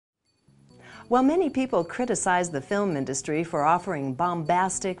While many people criticize the film industry for offering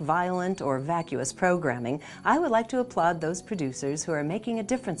bombastic, violent, or vacuous programming, I would like to applaud those producers who are making a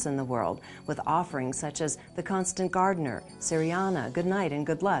difference in the world with offerings such as The Constant Gardener, Syriana, Good Night and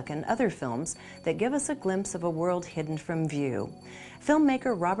Good Luck, and other films that give us a glimpse of a world hidden from view.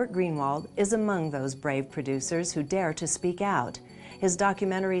 Filmmaker Robert Greenwald is among those brave producers who dare to speak out. His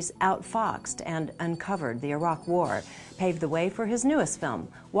documentaries Outfoxed and Uncovered the Iraq War paved the way for his newest film,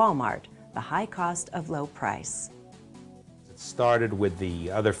 Wal Mart, The High Cost of Low Price. It started with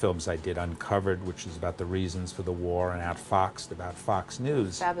the other films I did, Uncovered, which is about the reasons for the war, and Outfoxed, about Fox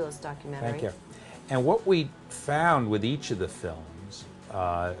News. Fabulous documentary. Thank you. And what we found with each of the films,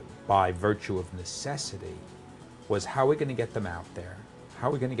 by virtue of necessity, was how we're going to get them out there, how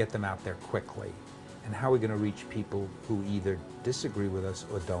we're going to get them out there quickly, and how we're going to reach people who either disagree with us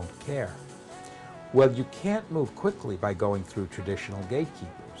or don't care. Well, you can't move quickly by going through traditional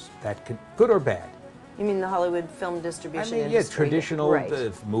gatekeepers. That can, good or bad. You mean the Hollywood film distribution industry? Yeah, traditional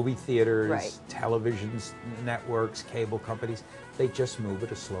right. Movie theaters, right. television networks, cable companies, they just move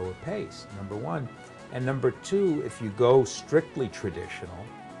at a slower pace, number one. And number two, if you go strictly traditional,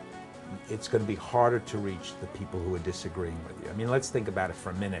 it's going to be harder to reach the people who are disagreeing with you. I mean, let's think about it for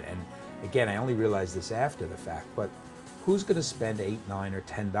a minute. And again, I only realized this after the fact, but who's going to spend $8, $9, or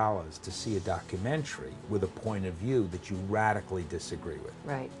 $10 to see a documentary with a point of view that you radically disagree with?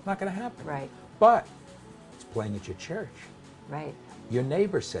 Right. Not going to happen. Right. But it's playing at your church. Right. Your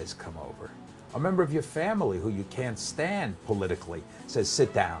neighbor says, come over. A member of your family who you can't stand politically says,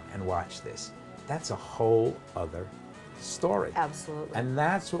 sit down and watch this. That's a whole other story. Absolutely. And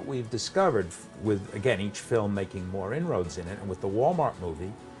that's what we've discovered with, again, each film making more inroads in it. And with the Wal Mart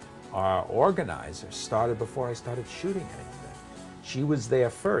movie, our organizer started before I started shooting anything. She was there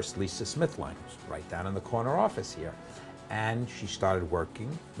first, Lisa Smithline, who's right down in the corner office here. And she started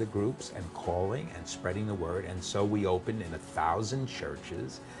working the groups and calling and spreading the word. And so we opened in 1,000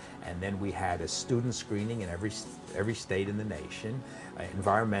 churches. And then we had a student screening in every state in the nation.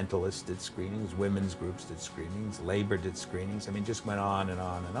 Environmentalists did screenings, women's groups did screenings, labor did screenings. I mean, just went on and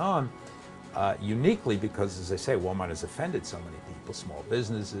on and on. Uniquely because, as I say, Walmart has offended so many people, small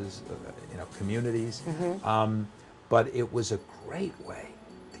businesses, communities. Mm-hmm. But it was a great way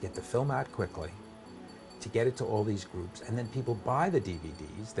to get the film out quickly, to get it to all these groups, and then people buy the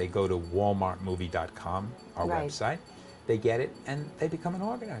DVDs. They go to walmartmovie.com, our right. website. They get it, and they become an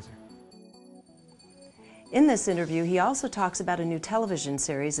organizer. In this interview, he also talks about a new television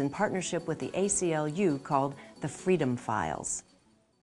series in partnership with the ACLU called The Freedom Files.